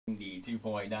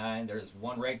Kix92.9. There's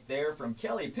one right there from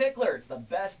Kelly Pickler. It's the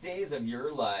best days of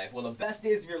your life. Well, the best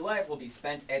days of your life will be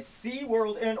spent at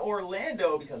Seaworld in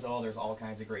Orlando because, oh, there's all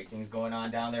kinds of great things going on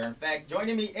down there. In fact,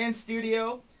 joining me in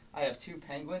studio, I have two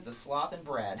penguins, a sloth and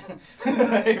Brad.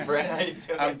 Hey, Brad, how you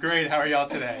doing? I'm great. How are y'all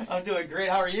today? I'm doing great.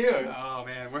 How are you? Oh,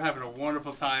 man, we're having a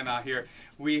wonderful time out here.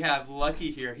 We have Lucky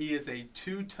here. He is a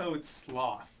two-toed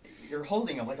sloth. You're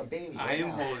holding him like a baby. I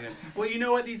am holding him. Well, you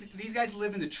know what? These guys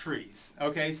live in the trees,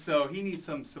 okay? So he needs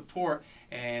some support,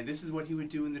 and this is what he would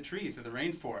do in the trees of the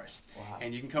rainforest. Wow.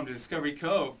 And you can come to Discovery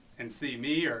Cove and see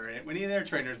me or any of their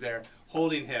trainers there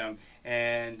holding him,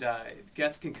 and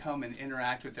guests can come and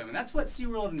interact with him. And that's what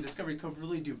SeaWorld and Discovery Cove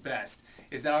really do best,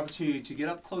 is that opportunity to get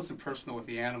up close and personal with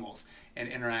the animals and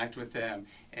interact with them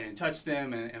and touch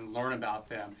them and learn about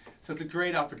them. So it's a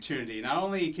great opportunity. Not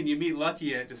only can you meet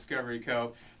Lucky at Discovery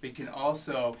Cove, but you can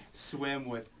also swim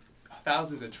with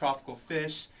thousands of tropical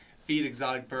fish, feed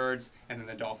exotic birds, and then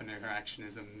the dolphin interaction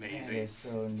is amazing. That is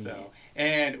so neat.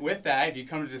 And with that, if you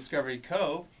come to Discovery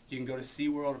Cove, you can go to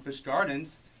SeaWorld or Busch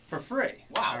Gardens for free.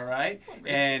 Wow. All right?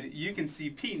 And you can see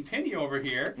Pete and Penny over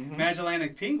here,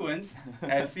 Magellanica penguins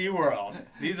at SeaWorld.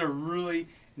 These are really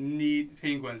neat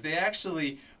penguins. They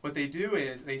actually, what they do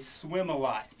is they swim a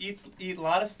lot, eat a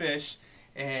lot of fish,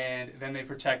 and then they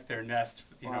protect their nest,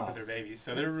 know, for their babies.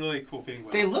 So they're really cool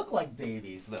penguins. They look like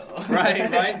babies, though.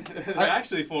 Right. They're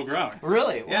actually full grown.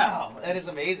 Really? Yeah. Wow, that is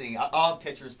amazing. I'll have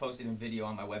pictures posted in video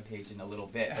on my webpage in a little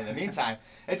bit. But in the meantime,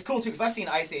 it's cool, too, because I've seen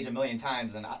Ice Age a million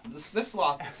times, and this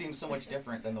sloth seems so much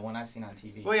different than the one I've seen on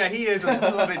TV. Well, yeah, he is a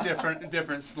little bit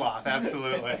different sloth.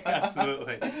 Absolutely.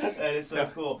 Absolutely. That is so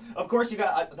cool. Of course, you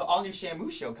got the all-new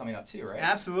Shamu show coming up, too, right?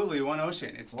 Absolutely. One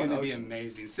Ocean. It's going to be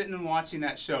amazing. Sitting and watching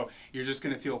that show, you're just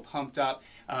going to feel pumped up.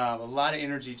 A lot of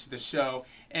energy to the show,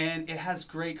 and it has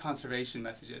great conservation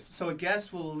messages. So a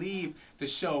guest will leave the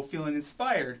show feeling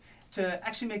inspired to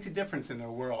actually make a difference in their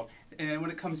world, and when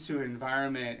it comes to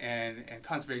environment and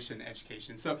conservation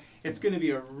education. So it's going to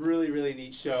be a really, really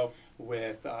neat show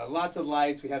with lots of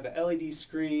lights. We have the LED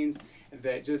screens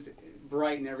that just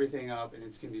brighten everything up, and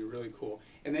it's going to be really cool.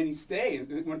 And then you stay,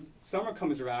 and when summer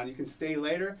comes around, you can stay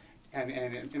later and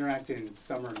interact in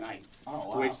summer nights,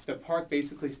 which the park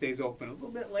basically stays open a little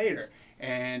bit later.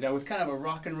 And with kind of a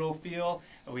rock and roll feel,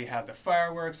 we have the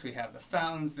fireworks, we have the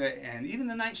fountains, and even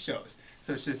the night shows.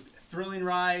 So it's just thrilling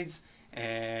rides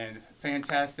and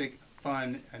fantastic,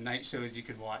 fun night shows you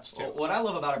could watch too. Well, what I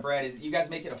love about it, Brad, is you guys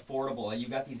make it affordable. You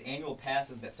got these annual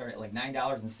passes that start at like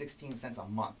 $9.16 a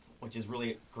month, which is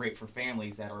really great for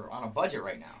families that are on a budget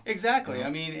right now. Exactly.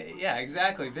 I mean, yeah,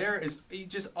 exactly. You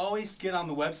just always get on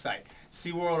the website,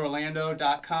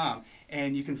 SeaWorldOrlando.com,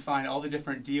 and you can find all the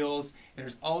different deals.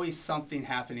 There's always something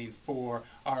happening for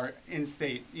our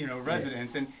in-state,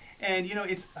 residents. And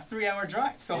it's a 3-hour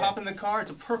drive. So hop in the car.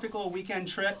 It's a perfect little weekend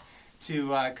trip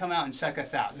to come out and check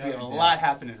us out. So we have a lot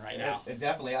happening right now.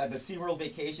 Definitely. The SeaWorld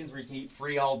vacations where you can eat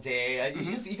free all day.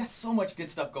 You got so much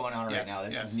good stuff going on right now.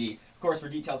 That's just neat. Of course, for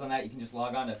details on that, you can just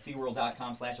log on to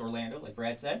SeaWorld.com/Orlando, like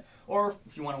Brad said. Or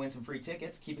if you want to win some free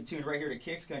tickets, keep it tuned right here to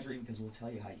Kix Country because we'll tell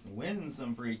you how you can win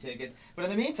some free tickets. But in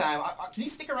the meantime, can you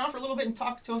stick around for a little bit and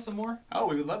talk to us some more? Oh,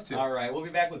 we would love to. All right. We'll be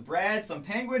back with Brad, some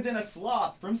penguins, and a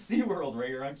sloth from SeaWorld right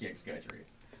here on Kix Country.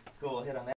 Cool. Hit on that.